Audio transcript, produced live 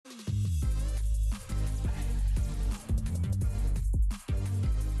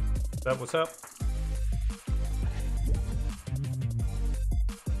What's up?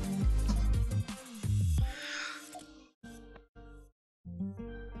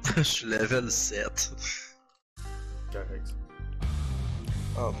 Je suis level 7. Correct.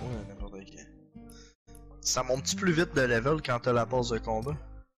 Ah, moi, n'importe qui. Ça monte-tu plus vite de level quand t'as la pause de combat?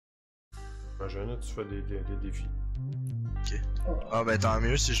 Imagine, tu fais des défis. Ok. Ah, ben tant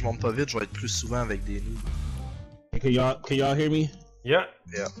mieux, si je monte pas vite, je vais être plus souvent avec des noobs. Hey, can y'all hear me? Yeah.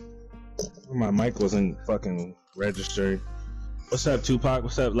 Yeah. My mic wasn't fucking registered. What's up, Tupac?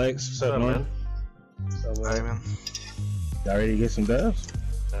 What's up, Lex? What's up, man? Hey, man. Y'all ready to get some dubs?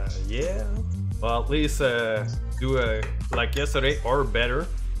 Yeah. Well, at least do like yesterday or better.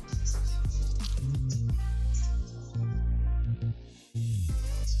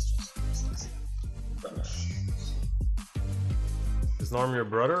 Is Norm your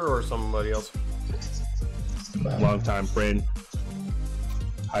brother or somebody else? Long-time friend.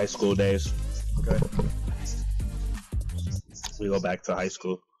 High school days. Okay. We go back to high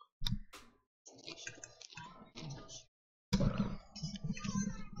school.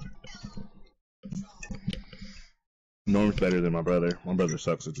 Norm's better than my brother. My brother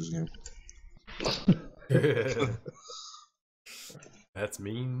sucks at this game. That's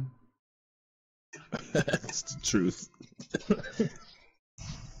mean. That's the truth.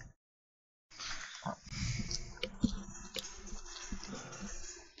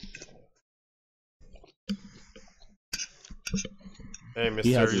 Hey,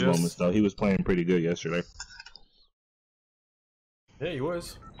 He has his Mysterious. moments though. He was playing pretty good yesterday. Yeah, he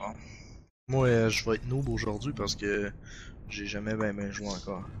was. Bon. Moi, je vais être noob aujourd'hui parce que j'ai jamais ben joué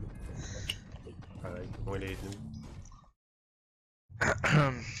encore. Alright, moi les deux.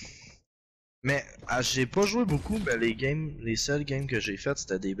 Mais j'ai pas joué beaucoup, mais les seules games que j'ai faites,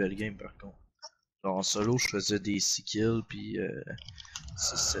 c'était des belles games par contre. Genre en solo, je faisais des 6 kills puis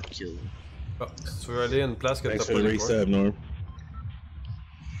 6-7 kills. Ah, si tu veux aller à une place que Thanks t'as for pas the les points. resub, Norm.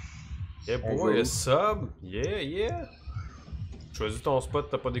 Yeah, boy, a sub. Yeah, yeah. Choisis ton spot,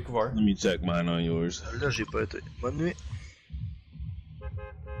 t'as pas découvert. Let me check mine on yours. Là, j'ai pas été. Bonne nuit.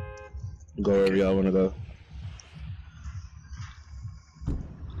 Go wherever y'all wanna go.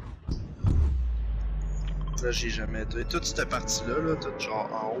 Là, j'ai jamais été. Toute cette partie-là, là, tout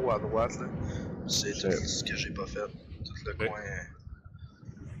genre en haut à droite, là, c'est tout ce que j'ai pas fait. Tout le Okay. coin.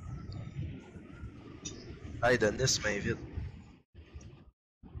 Hey, Denis m'invite.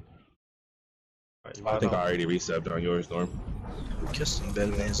 Ouais, il I va think I dans already resubbed on yours, Norm. Ok, c'est une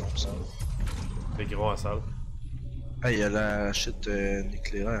belle maison, ça. les gros en salle. Hey, il y a la shit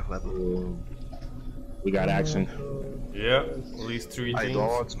nucléaire là-bas. We got action. Yeah, at least 3 Hey, il doit y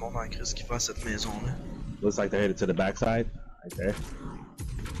avoir teams. du monde en crise qui fait à cette maison-là. Looks like they're headed to the backside. Right there.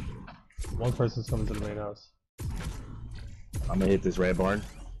 One person's coming to the main house. I'm gonna hit this red barn.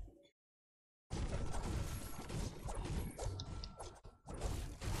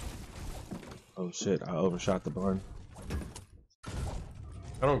 Oh shit, I overshot the barn.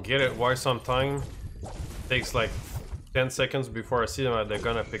 I don't get it why sometimes takes like 10 seconds before I see them at the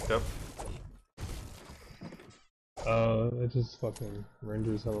gun I picked up. It just fucking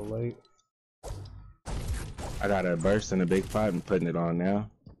renders hella late. I got a burst and a big pipe and putting it on now.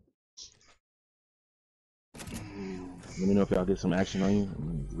 Let me know if y'all get some action on you.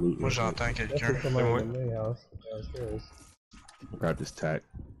 Loot Moi, real quick. j'entends That's quelqu'un. what somebody in the main house downstairs. Grab this tack.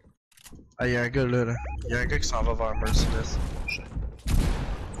 Ah, il y a un gars là, là. Il y a un gars qui s'en va vers Mercedes.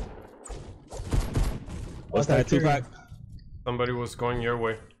 What's that, Tupac? Somebody was going your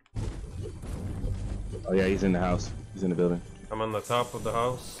way. Oh yeah, he's in the house. He's in the building. I'm on the top of the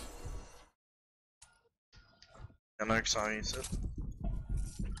house. Il y en a un qui s'en vient ici.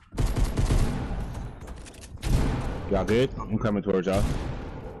 Y'all good? I'm coming towards y'all.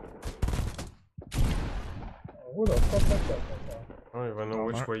 Where the fuck is that from? I don't even know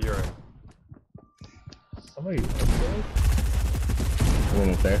which way you're at. Somebody upstairs? One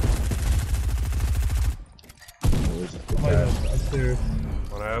up there. Where's the Somebody tack? upstairs.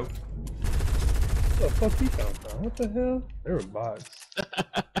 One out. Where the fuck he come from? What the hell? They were bots.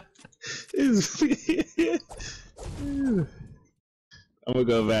 I'm gonna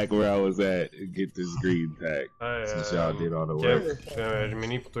go back where I was at and get this green tag. Hey, Since y'all did all the work. Kev, j'ai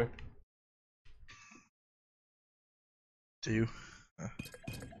mini pour toi. T'es où?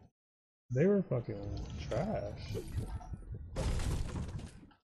 They were fucking trash.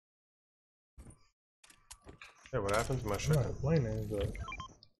 Hey, what happened to my I'm shit? not complaining, but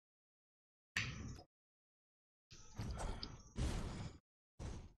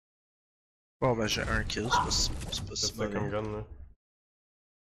Bon, ben j'ai un kill, c'est pas si C'est ça comme mauvais. gun là.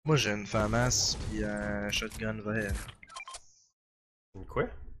 Moi, j'ai une FAMAS pis un shotgun vert. Une quoi?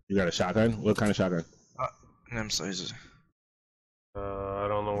 You got a shotgun? What kind of shotgun? Une M16. I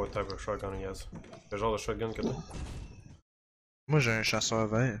don't know what type of shotgun he has. Quel genre de shotgun que t'as? Moi j'ai un chasseur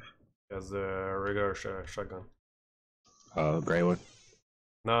vert. He has the regular shotgun. Gray one.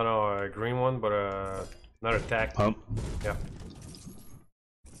 No, green one, but not a tac. Pump. Yeah.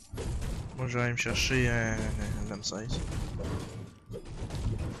 Moi je vais aller me chercher un M16.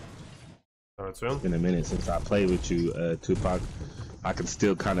 Alright, so It's been a minute since I played with you, Tupac. I can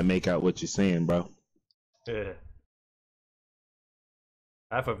still kind of make out what you're saying, bro. yeah.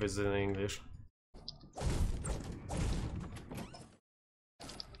 Half of it's in English.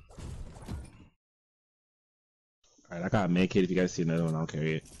 Alright, I got a med kit. If you guys see another one, I'll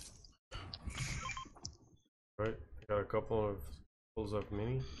carry it. Right, got a couple of pulls of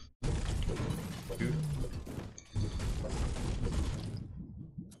mini. Two.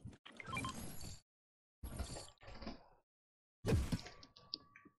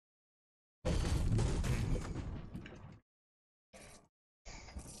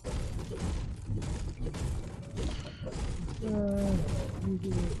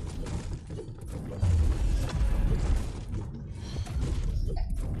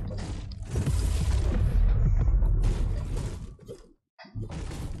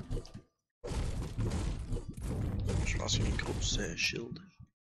 Je pense qu'il y a une grosse shield.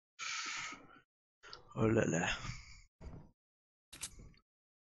 Oh là là.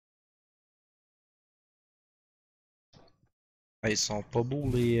 Ah, ils sont pas beaux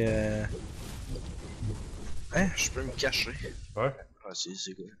les. Hein, je peux me cacher. Ouais, Ah,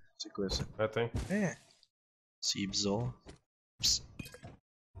 c'est quoi? C'est quoi ça? attends. Hein? C'est bizarre. Pis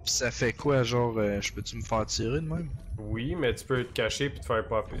ça fait quoi, genre, je peux-tu me faire tirer de même? Oui, mais tu peux te cacher puis te faire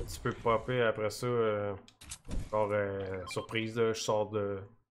popper. Tu peux popper après ça, genre surprise, là, je sors de.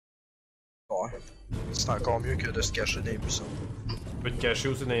 Ouais. C'est encore mieux que de se cacher dans les buissons. Tu peux te cacher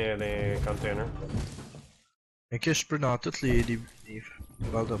aussi dans les containers. Ok, je peux dans toutes les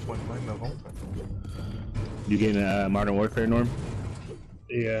balles de poing de même avant. You getting Modern Warfare, Norm?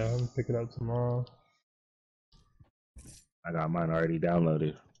 Yeah, I'm gonna pick it up tomorrow. I got mine already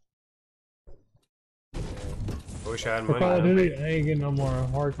downloaded. I wish I had For money. Call of Man. Duty, I ain't getting no more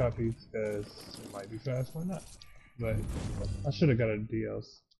hard copies because it might be fast. Why not? But I should have got a DLC,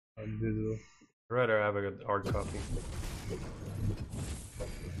 a digital. I'd rather have a good hard copy.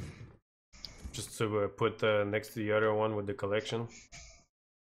 Just to put next to the other one with the collection.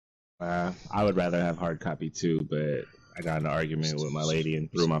 I would rather have hard copy too, but I got in an argument with my lady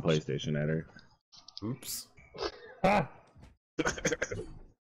and threw my PlayStation at her. Oops. Ha!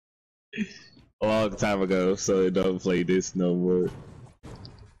 A long time ago, so don't play this no more.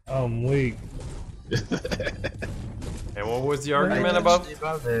 I'm weak. And what was the argument about? Des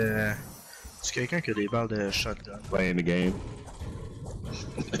balles de... C'est quelqu'un qui a des balles de shotgun. Playing the game.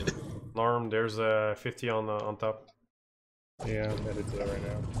 Norm, there's 50 on top. Yeah, I'm headed to that right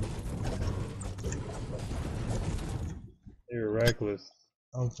now. You're reckless.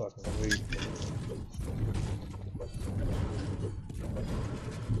 I'm fucking weak.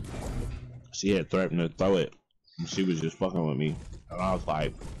 She had threatened to throw it. And she was just fucking with me. And I was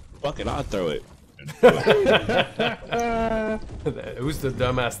like, fuck it, I'll throw it. Who's the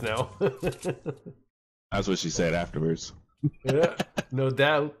dumbass now? That's what she said afterwards. Yeah, no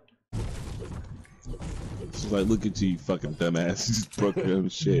doubt. She's like, look at you, fucking dumbass. You just broke your own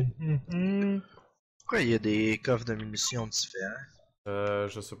shit. Pourquoi il y a des coffres de munitions différents?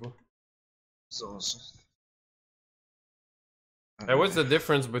 Je sais pas. Ça. Hey, what's the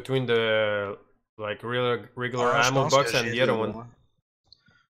difference between the like regular Ah, je ammo pense box que and j'ai the other les one? droits.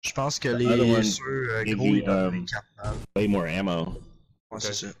 Je pense que The other les one ceux gives gros, you, ils donnent 4 balles. Way more ammo. Ouais,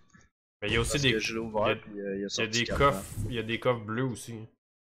 c'est ça. Mais il y a aussi Parce des, que je l'ai il y ouvert, a- puis il y a il y a sorti des 4 coffres, il y a des coffres bleus aussi.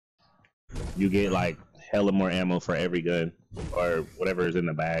 You get like hella more ammo for every gun. Or whatever is in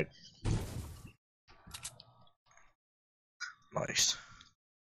the bag. balles. Nice.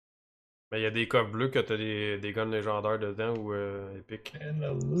 Mais il y a des coffres bleus que t'as des guns légendaires dedans ou épiques. And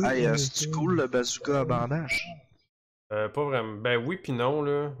the loot Hey, is c'est-tu good. cool le bazooka à bandage? Pas vraiment. Ben oui pis non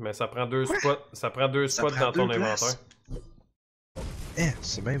là, mais ça prend deux Quoi? spots. Ça prend deux Ça spots prend dans ton deux places? inventaire. Hein,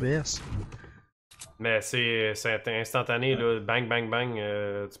 c'est bien BS. Mais c'est instantané là, bang bang bang,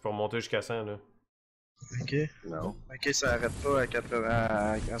 tu peux remonter jusqu'à 100 là. Ok. No. Ok, ça arrête pas à 80,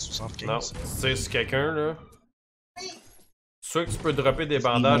 à 75. Non, tu tires sur quelqu'un là. Soit que tu peux dropper des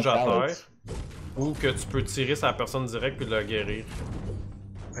bandages à terre, ou que tu peux tirer sur la personne direct puis le guérir.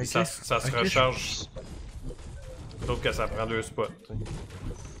 Ok. Ça se Ok, recharge. Sauf que ça prend deux spots. T'sais.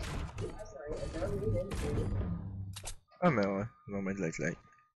 Ah, mais ouais, on va mettre la clé.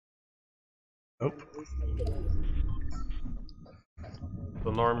 Hop.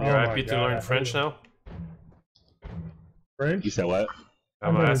 So Norm, Oh you're my happy to God, I learn hate French it. now? French? You said what? I've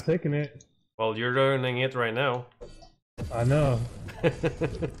I'm never asking. taken it. Well, you're learning it right now. I know.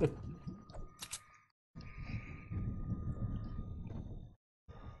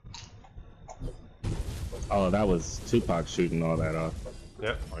 Oh, that was Tupac shooting all that off.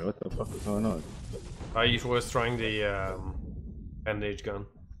 Yep. Like, what the fuck is going on? I was trying the bandage gun.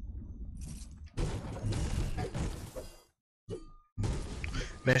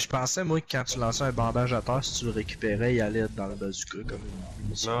 Mais je pensais, moi, que quand tu lançais un bandage à terre, si tu le récupérais, il allait dans le bazooka comme une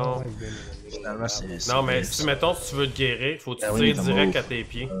munition. Non. Finalement, c'est. Non, mais si, mettons, si tu veux te guérir, faut que tu Yeah, we need tires to direct move. à tes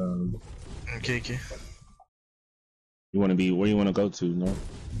pieds. Ok, ok. You want to be where you want to go to? No.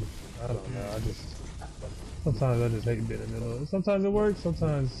 I don't know. Sometimes I just hate being in the middle. Sometimes it works.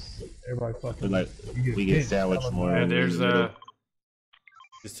 Sometimes everybody fucking. Like you we get pinched. sandwiched more. Yeah, when we're in there's the middle.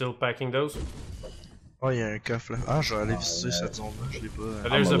 You still packing those? Oh, il y a un coffre là. Ah, je vais aller visiter cette zone-là, je l'ai pas. Uh, I'm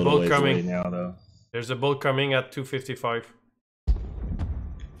There's a a little boat ways coming. away now, though. There's a boat coming at 2:55.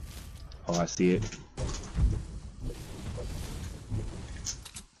 Oh, I see it.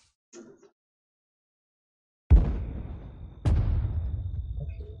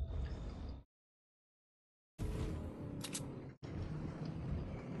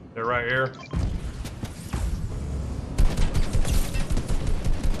 They're right here.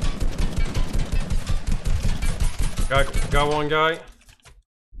 Got one guy.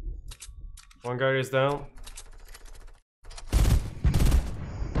 One guy is down.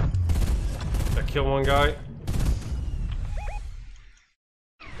 I killed one guy.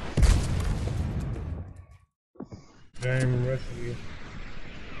 They're not even rushing you.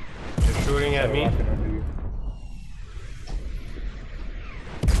 They're shooting at me. Rocking under you.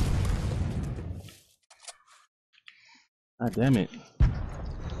 God damn it.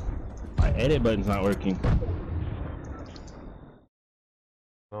 My edit button's not working.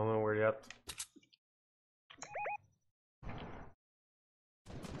 I don't know where yet.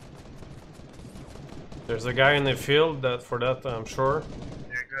 There's a guy in the field that for that I'm sure.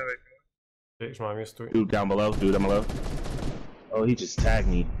 Ok, je m'en viens, c'est toi. Dude down below. Dude down below. Oh, he just tagged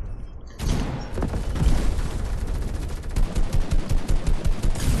me.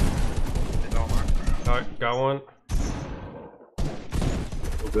 Alright, got one.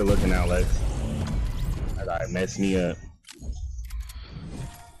 Good looking out, Lex. That guy messed me up.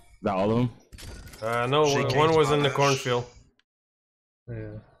 Got all of them? No, J'ai one 15 was in the bandages. cornfield. Yeah.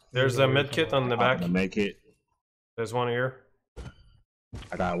 There's a med kit on the back. I'm gonna make it. There's one here.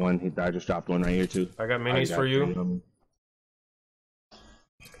 I got one. I just dropped one right here too. I got I already minis got for three you. of them.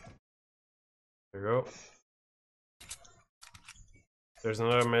 There you go. There's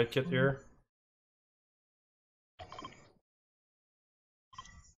another med kit here.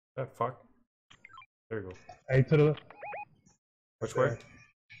 Ah, fuck. There you go. Hey, to the. Which way?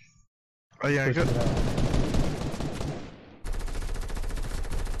 Ah, il y a un Pushing gars. it out.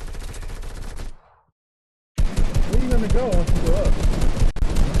 Where are you gonna go once you go up?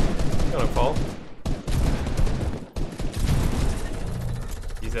 He's gonna fall.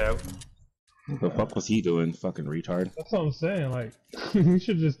 He's out. What the fuck was he doing? Fucking retard. That's what I'm saying. Like, you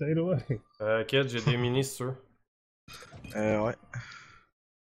should just stayed away. Kid, j'ai des minis sur. Ouais.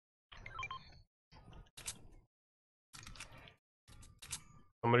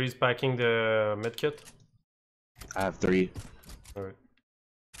 Somebody's packing the med kit. I have 3. Alright.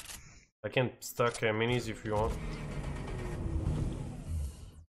 I can stock minis if you want.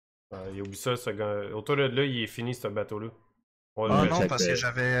 Il oublie ça, ce gars. Autour de là, il est fini ce bateau-là. On va Ah le non, check parce que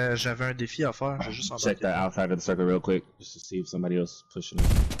that. j'avais un défi à faire. J'ai juste Check embarqué. that outside of the circle real quick, just to see if somebody else is pushing it.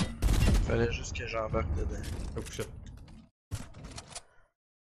 Fallait juste que j'embarque dedans. Oh shit.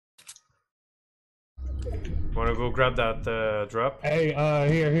 Wanna go grab that drop? Hey,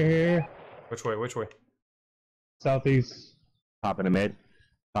 here. Which way? Which way? Southeast. Popping a med.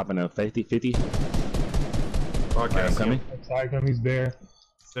 Popping a 50. Okay, I I'm see coming. him. Side him, he's there.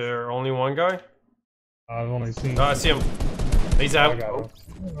 Is there only one guy? I've only seen. Oh, I see him. He's I out. got Oh,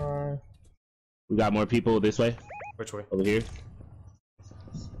 him. We got more people this way, which way? over here.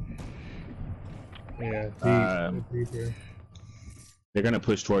 Yeah, deep here. They're gonna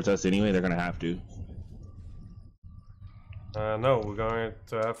push towards us anyway. They're gonna have to. No, we're going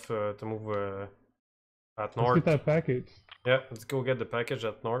to have to move at Let's north. get that package. Yeah, let's go get the package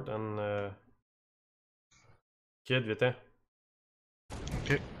at north and Kid, vite.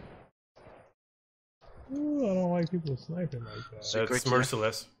 Ok. Ooh, I don't like people sniping like that. C'est quoi It's qu'il y a?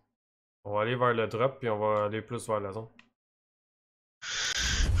 merciless. On va aller vers le drop puis on va aller plus vers la zone.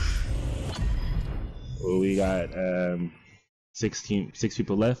 Well, we got 6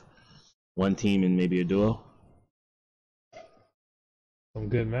 people left. 1 team and maybe a duo. Some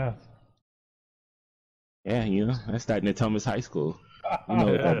good math. Yeah, you know, that's starting at Thomas High School. You know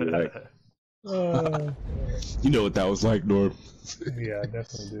what that'd be like. You know what that was like, Norm. Yeah, I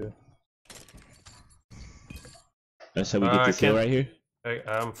definitely do. That's how we get this hill right here.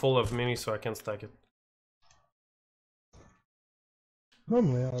 I'm full of minis, so I can stack it.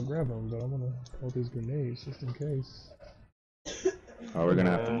 Normally I'll grab them, but I'm gonna hold these grenades just in case. Oh, we're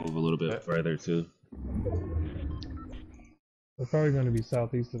gonna have to move a little bit further too. They're probably gonna be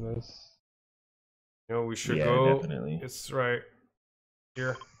southeast of us. You know, we should go. Definitely. It's right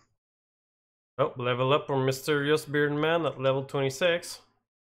here. Oh, level up for Mysterious Bearded Man at level 26.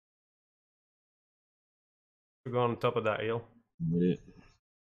 We go on top of that hill. Maybe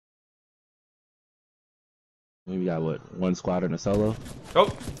we got what? One squad and a solo.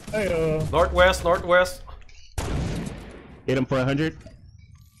 Oh, Hey, northwest, northwest. Hit him for 100.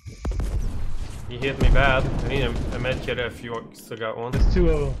 He hit me bad. I need a med kit if you still got one. there's two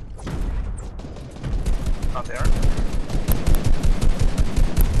of them. Not there.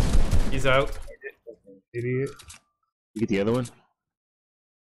 He's out. Idiot. You get the other one?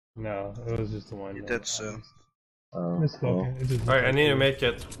 No, it was just the one. You did so. Misspoken. It just Alright, I need a med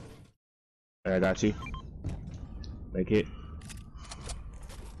kit. I got you. Make it.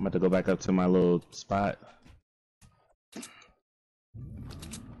 I'm about to go back up to my little spot.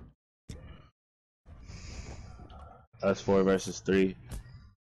 Us 4 versus 3.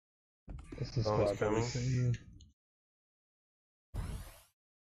 It's the Someone's squad that we coming. sent you.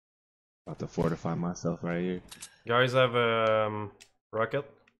 About to fortify myself right here. Guys have a rocket.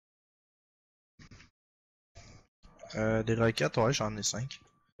 Des roquettes, ouais, j'en ai 5.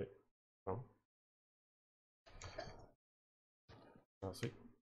 Merci.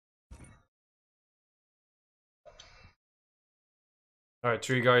 Alright,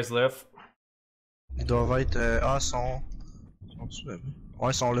 3 guys left. Ils doivent être. Ah, sont-tu là? Ouais,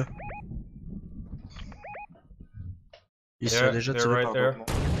 ils sont là. Ils sont déjà they're tirés right par there.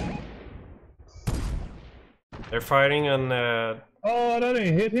 d'autres mondes. They're fighting on. Oh, that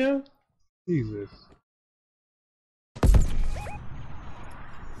didn't hit him? Jesus.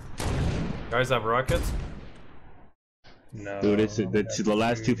 Guys have rockets. No. Dude, the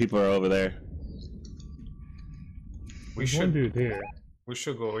last 2 people are over there. We There's one should. dude here. We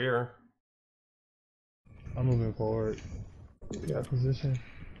should go here. I'm moving forward. We got position.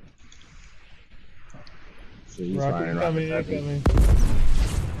 So he's Rocket firing coming, rockets at me. incoming.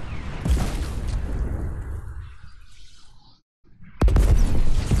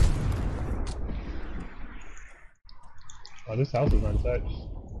 Oh, this house is untouched.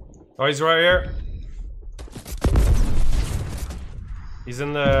 Oh, he's right here. He's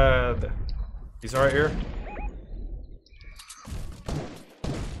in the. He's right here.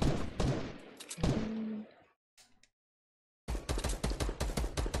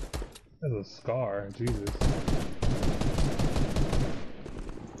 That's a scar, Jesus.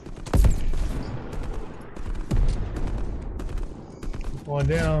 One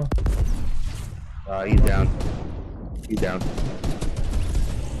down. He's down. He's down.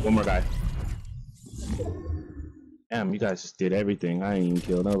 One more guy. Damn, you guys just did everything. I ain't even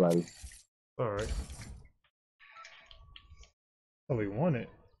killed nobody. Alright. Oh, we won it.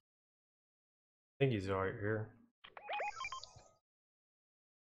 I think he's right here.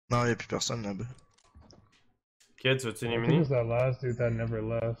 Non, y'a plus personne là-bas. Kids, veux-tu les I think minis? it's that last dude that never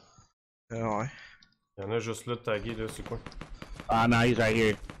left. Ouais. Y'en a juste là tagué, là, c'est quoi? Ah, no, he's right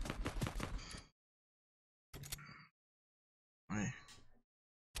here. Ouais.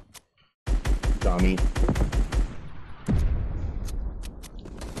 Got me.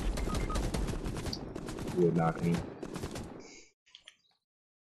 He would knock me.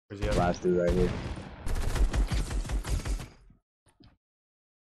 Where's he at? Last dude right here.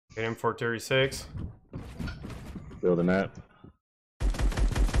 Hit him for 36. Building up.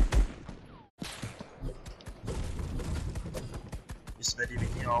 Il se met des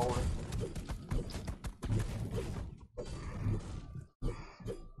minis en haut là.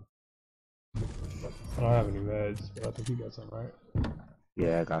 I don't have any meds, but I think you got some, right?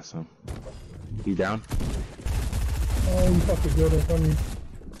 Yeah, I got some. He down? Oh, you fucking good in front of me.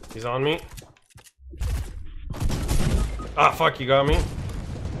 He's on me. Ah, fuck, you got me.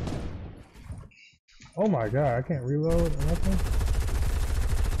 Oh my god, I can't reload or nothing.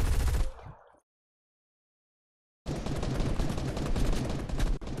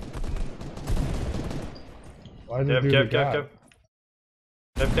 Why is this dude a god?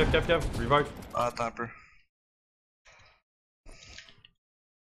 Kev. Revive. Ah, attends un peu.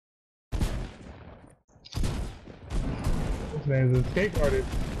 This man's a escape artist.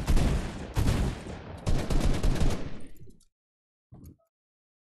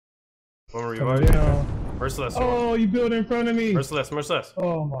 Va me Come revive. down. Merciless. Oh, you built in front of me. Merciless.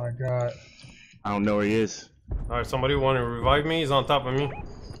 Oh my god. I don't know where he is. Alright, somebody want to revive me? He's on top of me.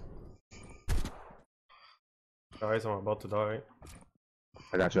 Guys, I'm about to die.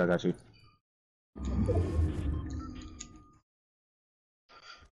 I got you.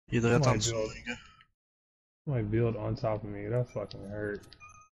 Il est direct en dessous, build. les gars. Somebody build on top of me. That fucking hurt.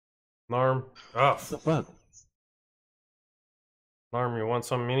 Narm. Ah, What the fuck? Narm, you want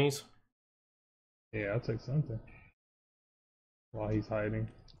some minis? Yeah, I'll take something. While he's hiding.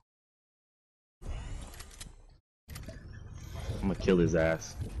 I'm gonna kill his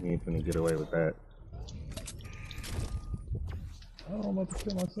ass. He ain't gonna get away with that. Oh, I'm about to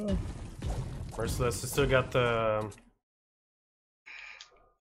kill myself. Merciless, you still got the.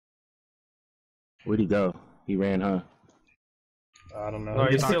 Where'd he go? He ran, huh? I don't know. No,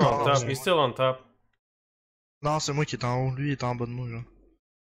 he's still on top. encore. He's still on top. Non, c'est moi qui est en haut. Lui, il est en bas de moi, genre.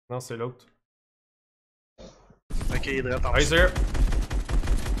 Non, c'est l'autre. Ok, il est direct en He's dessous. here.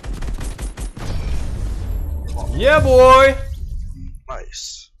 Yeah, boy!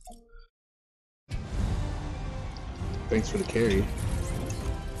 Nice. Thanks for the carry.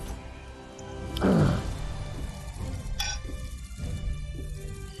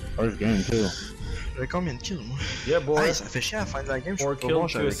 First game, too. J'avais combien de kills, moi? Yeah, boy. Hey, ça fait chier à la fin de la game. Je Four peux pas voir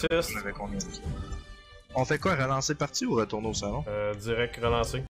kills, two j'avais assists. combien de kills. On fait quoi, relancer partie ou retourner au salon? Direct relancé.